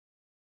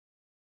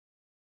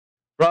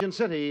From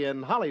City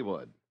in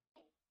Hollywood.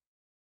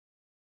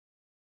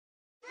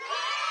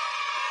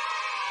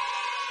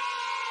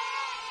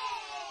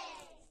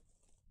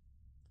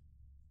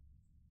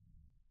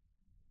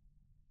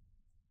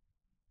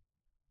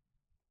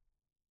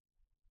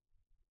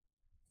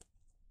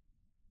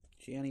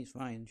 Shanny's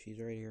fine. She's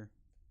right here.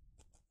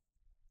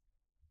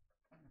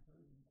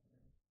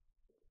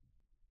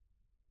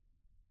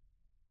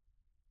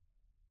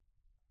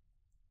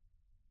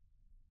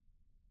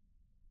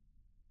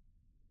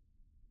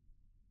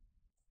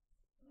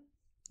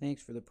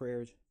 Thanks for the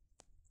prayers.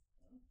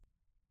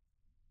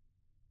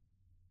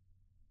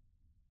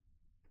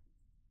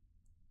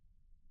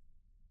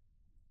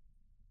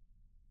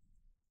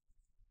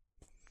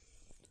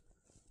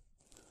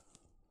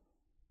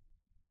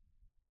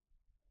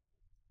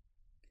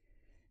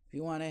 If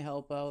you want to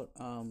help out,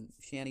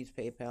 Shanny's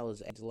PayPal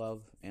is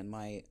 @love, and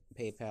my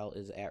PayPal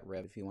is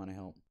 @rev. If you want to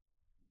help.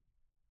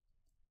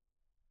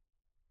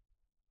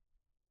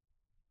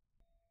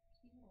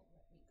 He won't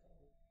let me go.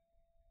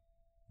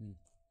 Hmm.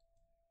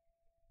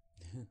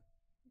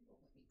 He won't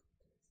let me go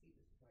till I see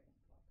this right on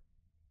top.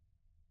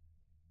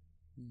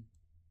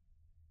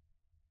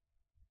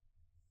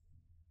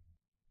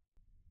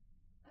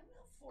 I'm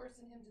not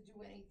forcing him to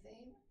do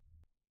anything.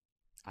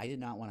 I did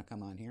not want to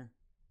come on here.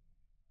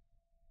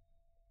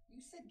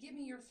 You said give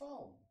me your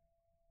phone.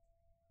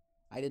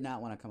 I did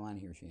not want to come on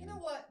here, Shanny. You know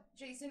what,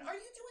 Jason? Are you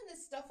doing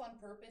this stuff on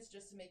purpose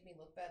just to make me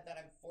look bad that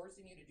I'm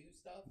forcing you to do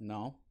stuff?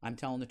 No, I'm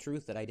telling the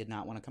truth that I did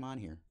not want to come on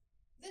here.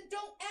 Then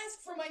don't ask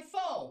for my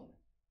phone.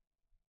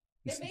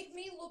 It makes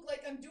me look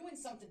like I'm doing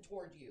something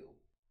toward you.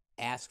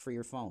 Ask for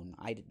your phone.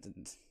 I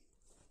didn't.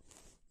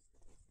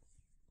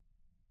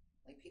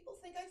 Like, people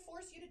think I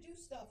force you to do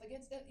stuff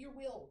against your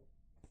will.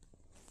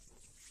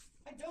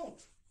 I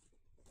don't.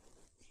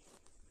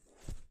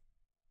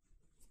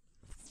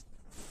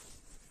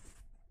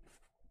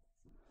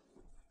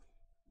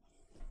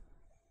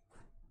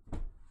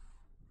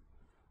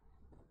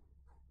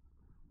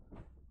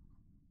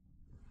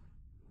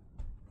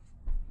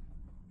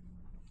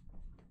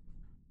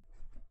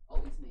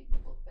 Always make me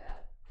look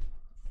bad.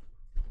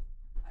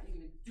 I didn't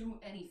even do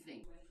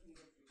anything.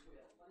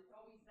 But it's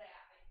always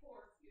that. I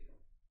force you.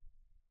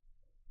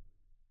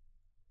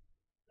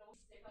 Don't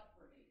stick up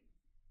for me.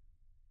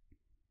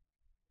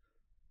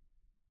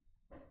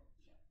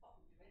 Can't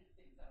fucking do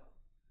anything though.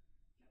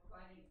 Can't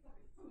provide any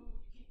fucking food.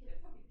 You can't get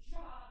a fucking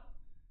job.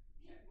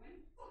 You can't do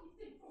any fucking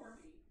thing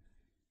for me.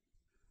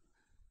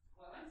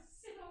 Well, I'm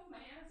sick off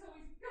my ass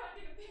always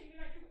goddamn pain, and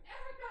I do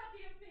every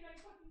goddamn thing I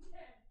fucking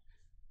can.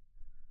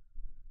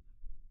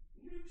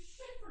 You do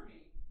shit for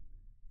me.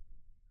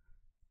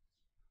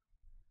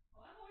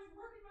 Well, I'm always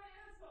working my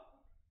ass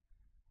off.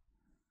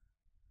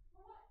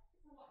 For what?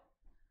 For what?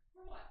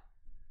 For what?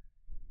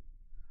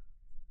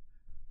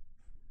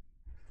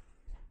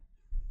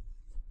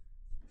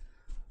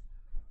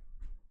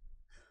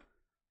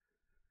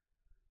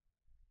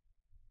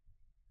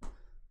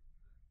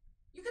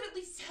 You could at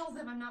least tell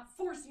them I'm not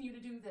forcing you to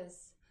do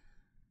this.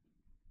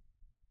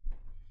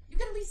 You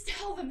could at least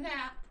tell them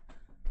that.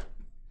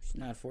 She's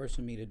not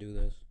forcing me to do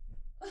this.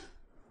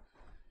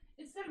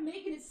 Instead of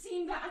making it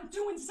seem that I'm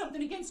doing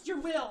something against your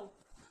will.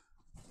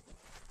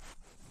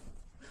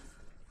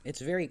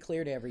 It's very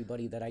clear to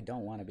everybody that I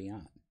don't want to be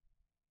on.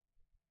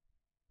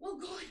 Well,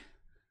 good.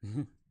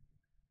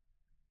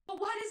 But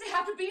why does it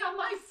have to be on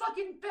my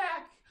fucking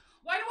back?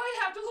 Why do I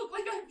have to look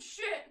like I'm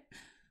shit?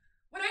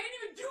 When I didn't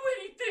even do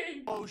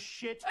anything! Oh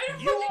shit, I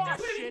didn't you fucking are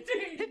do shit!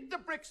 anything. Hit the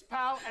bricks,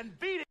 pal, and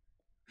beat it!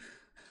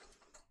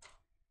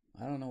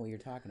 I don't know what you're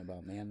talking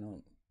about, man.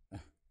 No.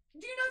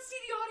 Do you not see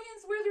the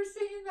audience where they're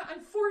saying that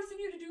I'm forcing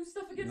you to do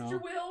stuff against No. your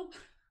will?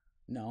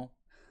 No.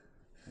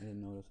 I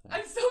didn't notice that.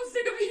 I'm so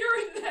sick of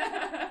hearing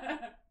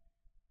that!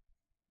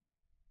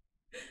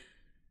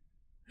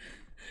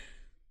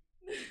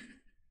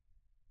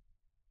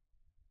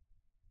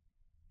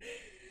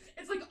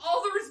 It's like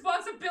all the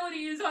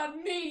responsibility is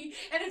on me,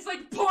 and it's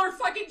like poor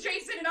fucking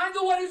Jason, and I'm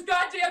the one who's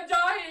goddamn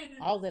dying!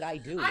 All that I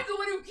do. I'm the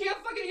one who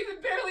can't fucking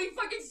even barely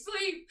fucking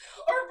sleep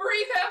or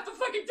breathe half the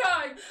fucking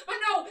time. But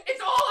no,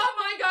 it's all on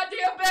my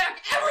goddamn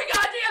back. Every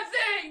goddamn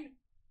thing.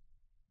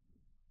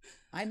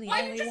 I'm the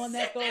Why only you just one sit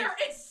that goes. there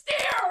and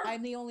stare?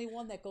 I'm the only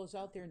one that goes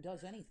out there and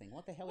does anything.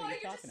 What the hell are Why you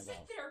you talking just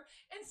about? sit there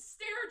and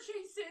stare,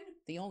 Jason?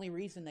 The only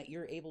reason that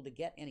you're able to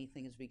get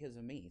anything is because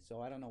of me.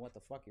 So I don't know what the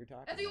fuck you're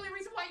talking And the about. only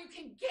reason why you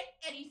can get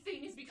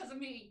anything is because of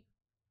me.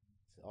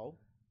 So?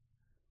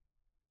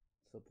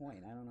 What's the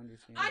point? I don't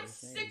understand. I'm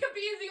sick of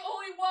being the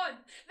only one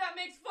that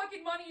makes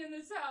fucking money in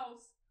this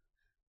house.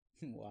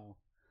 Wow.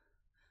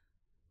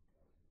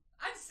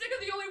 I'm sick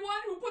of the only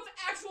one who puts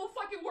actual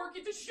fucking work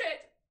into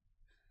shit.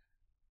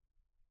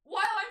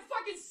 While I'm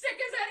fucking sick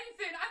as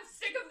anything, I'm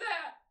sick of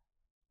that.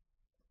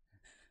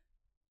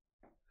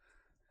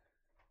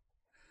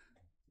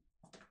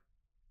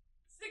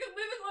 Sick of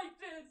living like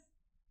this.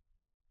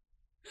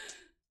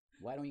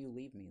 Why don't you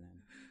leave me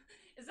then?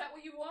 Is that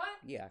what you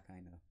want? Yeah,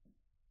 kind of.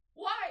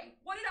 Why?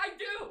 What did I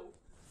do?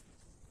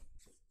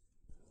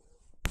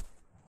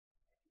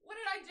 What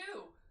did I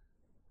do?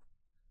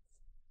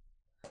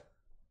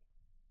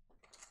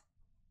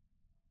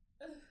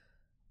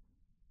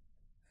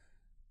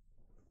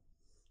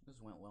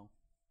 went well.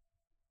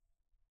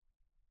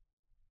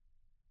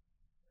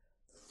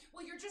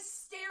 Well, you're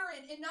just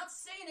staring and not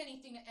saying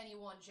anything to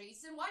anyone,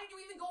 Jason. Why did you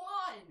even go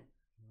on?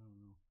 I don't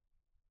know.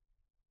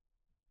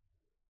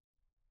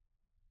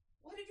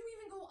 Why did you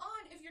even go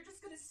on if you're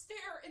just gonna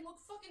stare and look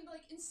fucking,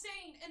 like,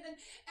 insane, and then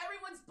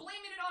everyone's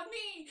blaming it on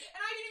me, and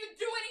I didn't even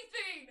do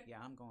anything? Yeah,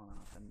 I'm going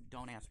off, and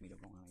don't ask me to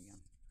go on again.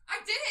 I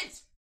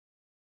didn't!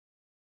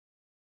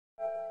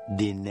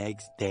 The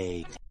next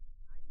day.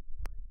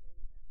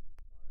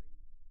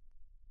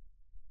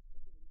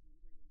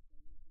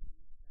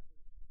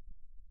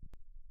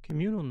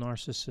 Communal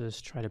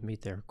narcissists try to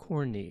meet their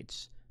core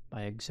needs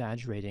by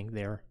exaggerating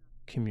their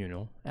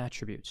communal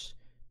attributes.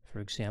 For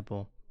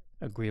example,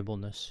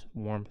 agreeableness,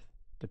 warmth,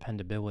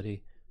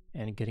 dependability,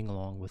 and getting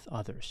along with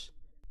others.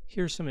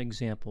 Here are some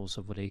examples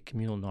of what a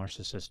communal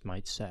narcissist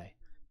might say.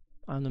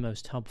 I'm the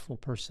most helpful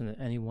person that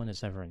anyone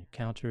has ever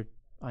encountered.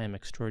 I am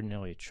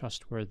extraordinarily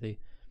trustworthy.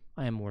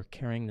 I am more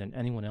caring than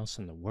anyone else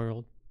in the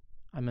world.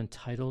 I'm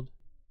entitled.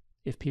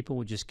 If people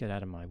would just get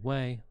out of my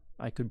way,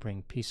 I could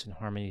bring peace and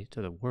harmony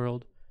to the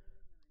world.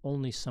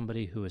 Only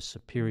somebody who is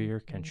superior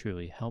can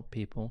truly help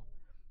people.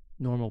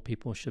 Normal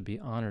people should be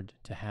honored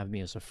to have me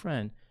as a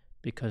friend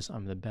because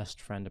I'm the best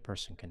friend a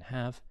person can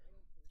have,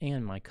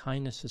 and my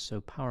kindness is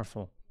so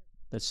powerful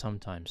that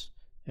sometimes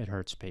it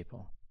hurts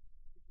people.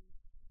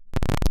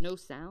 No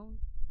sound?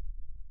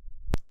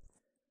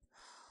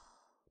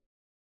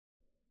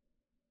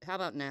 How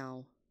about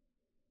now?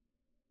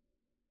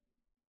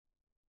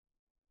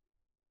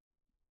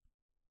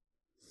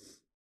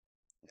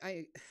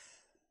 Amen!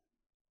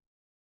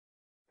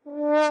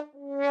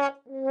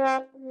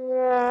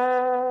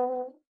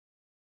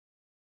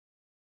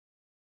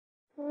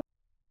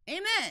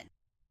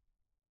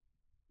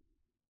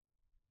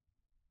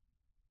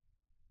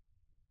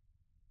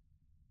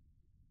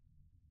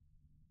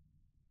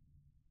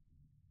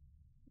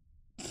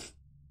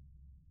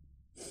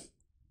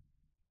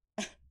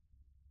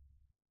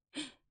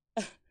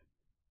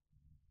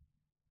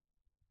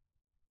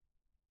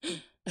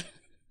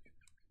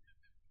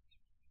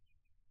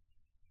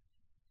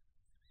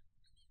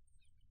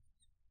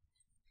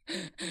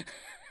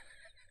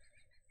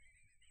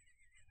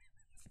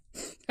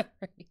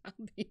 Sorry, I'll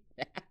be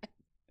back.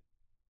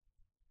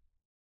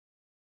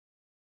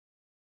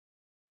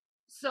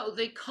 So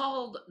they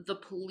called the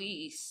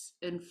police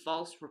and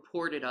false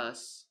reported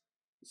us,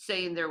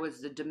 saying there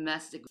was a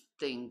domestic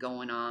thing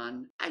going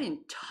on. I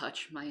didn't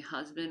touch my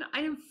husband.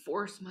 I didn't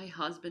force my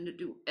husband to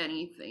do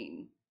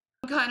anything.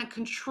 I'm kind of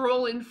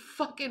controlling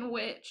fucking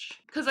witch,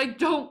 because I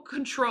don't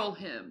control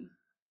him.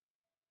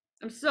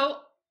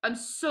 I'm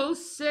so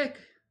sick.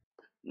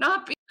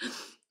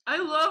 I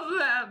love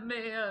that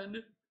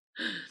man.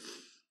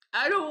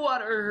 I don't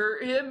want to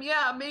hurt him.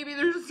 Yeah, maybe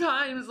there's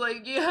times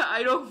like, yeah,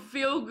 I don't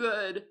feel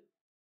good.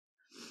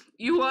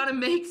 You want to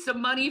make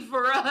some money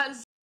for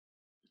us?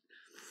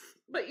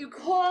 But you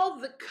call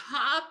the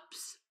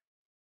cops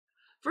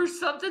for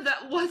something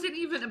that wasn't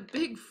even a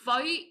big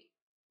fight?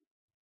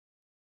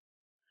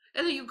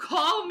 And then you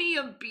call me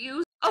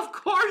abuse? Of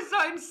course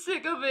I'm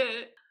sick of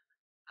it.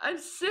 I'm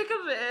sick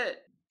of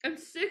it. I'm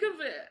sick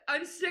of it.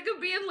 I'm sick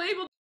of being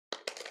labeled.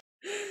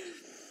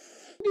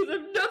 Because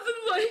I'm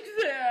nothing like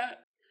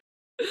that.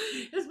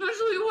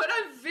 Especially when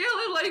I'm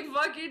feeling like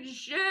fucking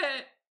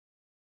shit.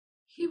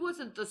 He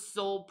wasn't the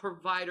sole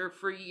provider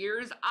for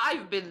years.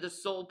 I've been the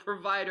sole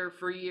provider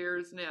for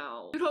years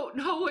now. You don't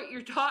know what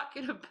you're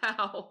talking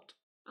about.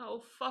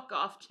 Oh, fuck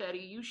off, Teddy.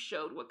 You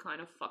showed what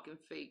kind of fucking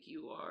fake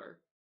you are.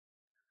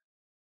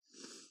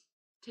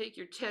 Take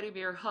your teddy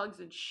bear hugs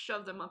and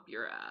shove them up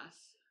your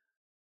ass.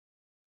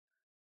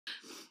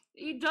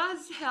 He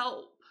does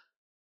help,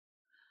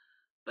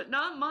 but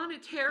not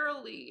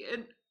monetarily,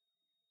 and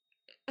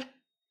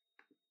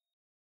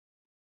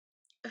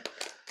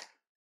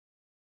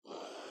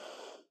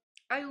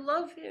I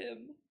love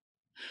him,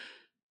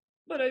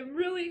 but I'm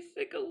really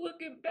sick of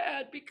looking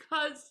bad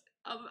because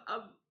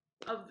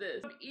of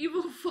this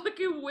evil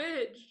fucking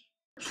witch.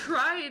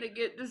 Trying to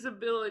get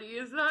disability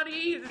is not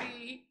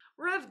easy.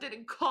 Rev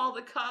didn't call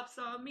the cops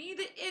on me.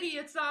 The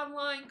idiots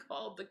online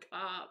called the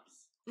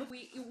cops.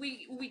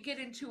 We get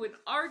into an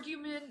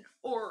argument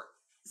or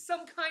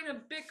some kind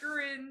of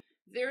bickering.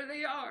 There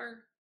they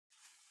are.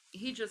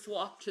 He just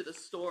walked to the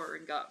store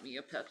and got me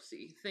a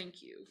Pepsi.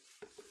 Thank you.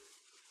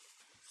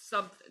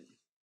 Something.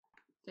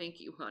 Thank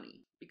you,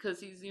 honey. Because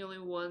he's the only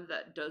one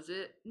that does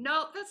it.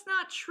 No, that's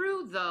not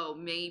true, though.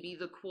 Maybe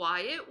the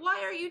quiet.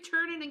 Why are you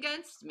turning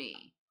against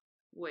me?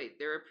 Wait,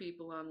 there are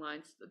people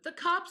online. The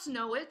cops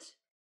know it.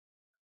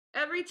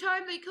 Every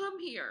time they come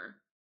here.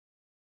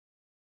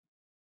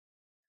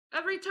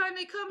 Every time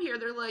they come here,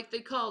 they're like, they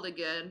called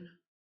again.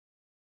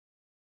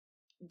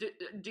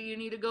 Do you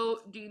need to go?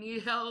 Do you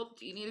need help?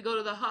 Do you need to go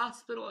to the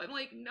hospital? I'm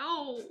like,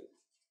 no.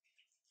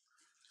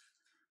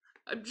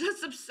 I'm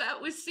just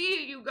upset with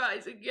seeing you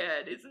guys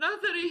again. It's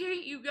not that I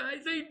hate you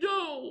guys. I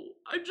don't.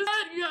 I'm just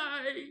that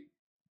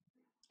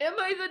guy. Am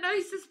I the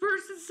nicest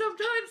person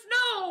sometimes?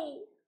 No.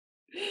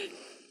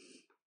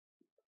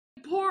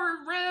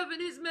 Poor Rev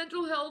and his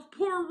mental health.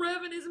 Poor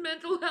Rev and his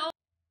mental health.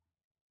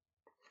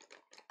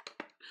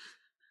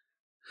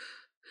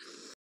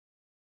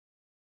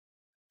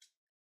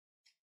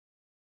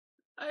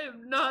 I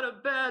am not a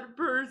bad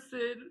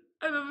person.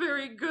 I'm a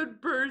very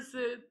good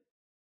person.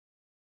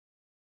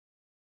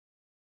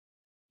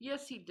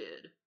 Yes, he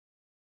did.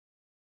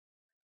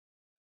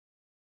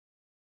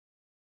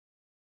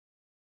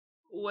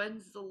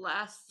 When's the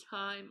last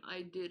time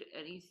I did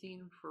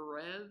anything for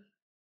Rev?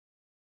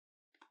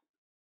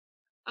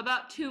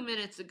 About 2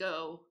 minutes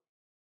ago.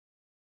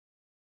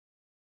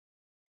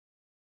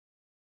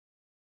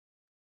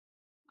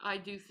 I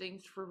do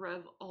things for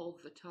Rev all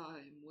the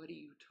time. What are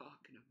you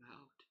talking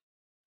about?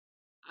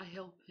 I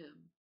help him.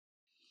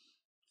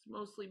 It's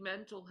mostly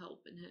mental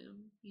helping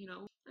him, you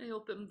know. I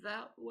help him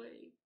that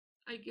way.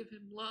 I give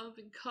him love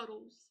and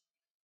cuddles.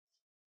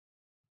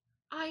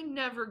 I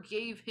never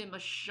gave him a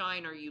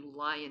shiner, you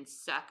lying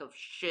sack of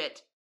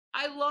shit.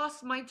 I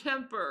lost my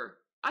temper.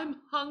 I'm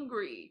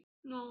hungry.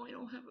 No, I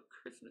don't have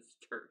a Christmas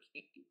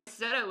turkey. I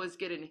said I was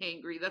getting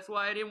hangry. That's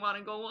why I didn't want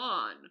to go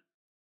on.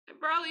 I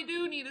probably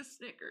do need a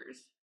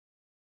Snickers.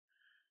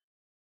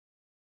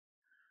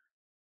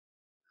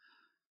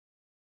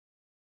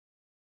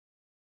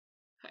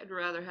 I'd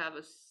rather have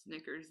a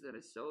Snickers than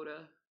a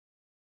soda.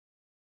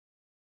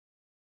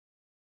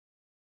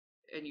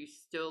 And you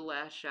still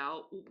lash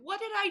out. What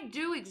did I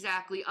do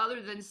exactly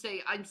other than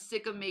say I'm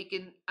sick of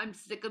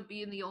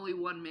being the only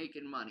one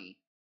making money?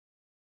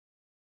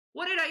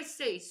 What did I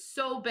say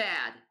so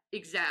bad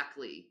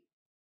exactly?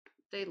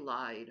 They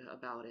lied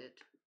about it.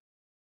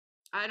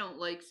 I don't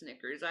like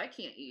Snickers. I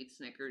can't eat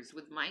Snickers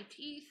with my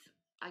teeth.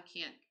 I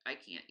can't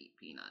eat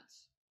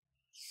peanuts.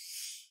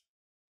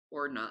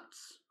 Or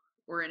nuts.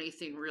 Or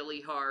anything really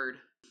hard.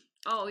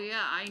 Oh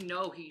yeah, I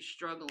know he's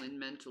struggling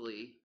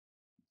mentally.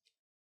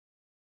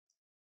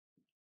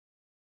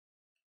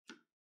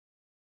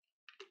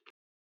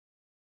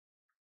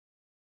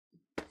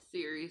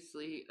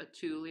 Seriously, a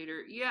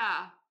 2-liter?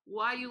 Yeah,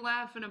 why are you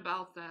laughing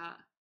about that?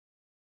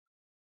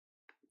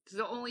 It's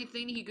the only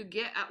thing he could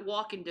get at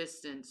walking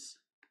distance.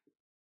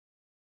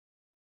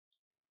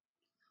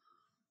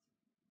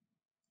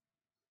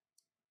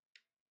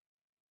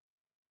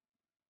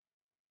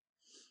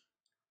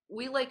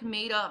 We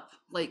made up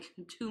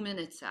 2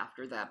 minutes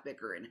after that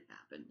bickering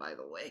happened, by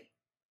the way.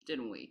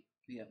 Didn't we?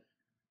 Yeah.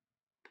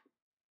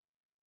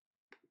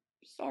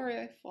 Sorry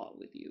I fought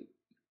with you.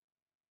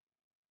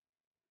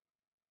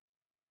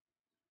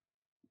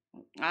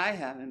 I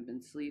haven't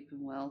been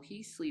sleeping well.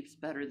 He sleeps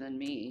better than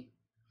me.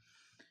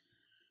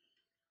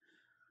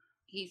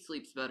 He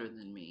sleeps better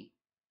than me.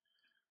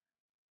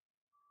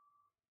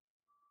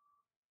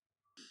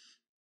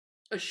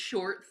 A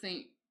short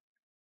thing,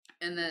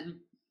 and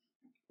then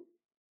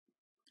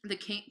the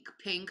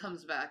pain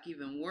comes back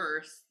even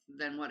worse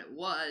than what it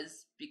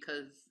was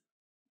because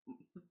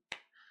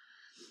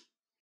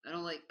I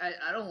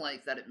don't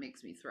like that it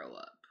makes me throw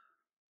up.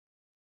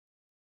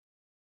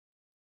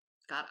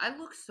 God, I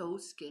look so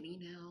skinny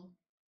now.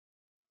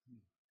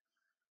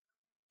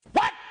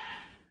 What?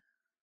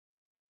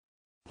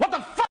 What the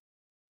fuck?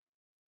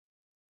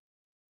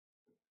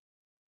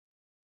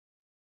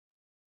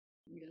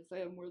 Yes, I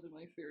have more than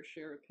my fair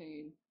share of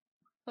pain.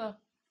 Huh.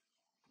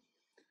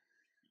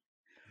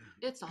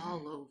 It's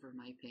all over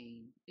my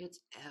pain. It's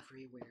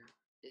everywhere.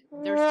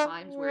 There's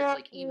times where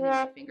it's even in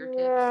my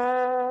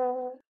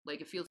fingertips.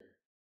 It feels...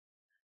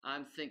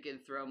 I'm thinking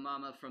Throw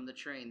Mama from the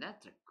Train.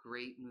 That's a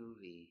great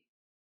movie.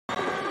 Who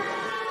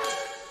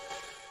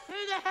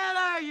the hell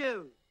are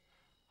you?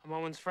 I'm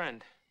Owen's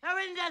friend.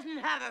 Owen doesn't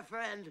have a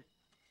friend.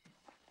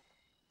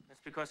 That's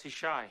because he's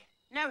shy.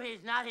 No,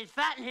 he's not. He's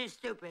fat and he's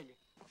stupid.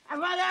 I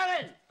want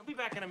Owen! I'll be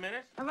back in a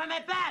minute. I want my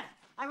bath!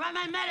 I want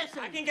my medicine!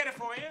 I can get it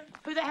for you.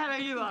 Who the hell are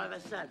you all of a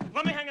sudden?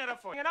 Let me hang it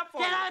up for you. Get out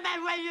of my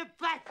way, you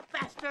black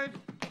bastard!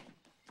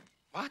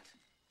 What?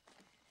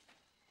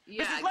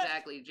 Yeah, Mrs.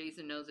 exactly.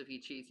 Jason knows if he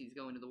cheats, he's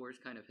going to the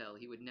worst kind of hell.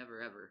 He would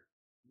never, ever.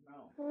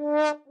 No.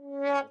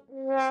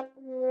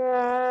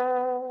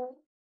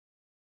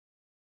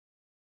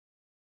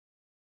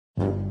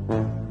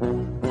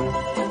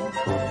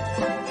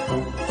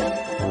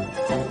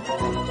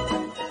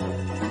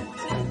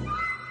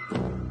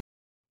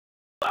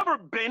 Ever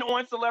been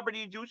on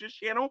Celebrity Juicer's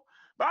channel?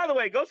 By the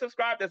way, go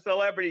subscribe to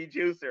Celebrity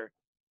Juicer.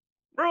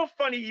 Real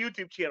funny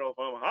YouTube channel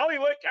from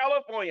Hollywood,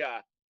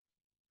 California.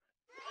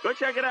 Go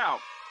check it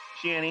out,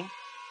 Shanny.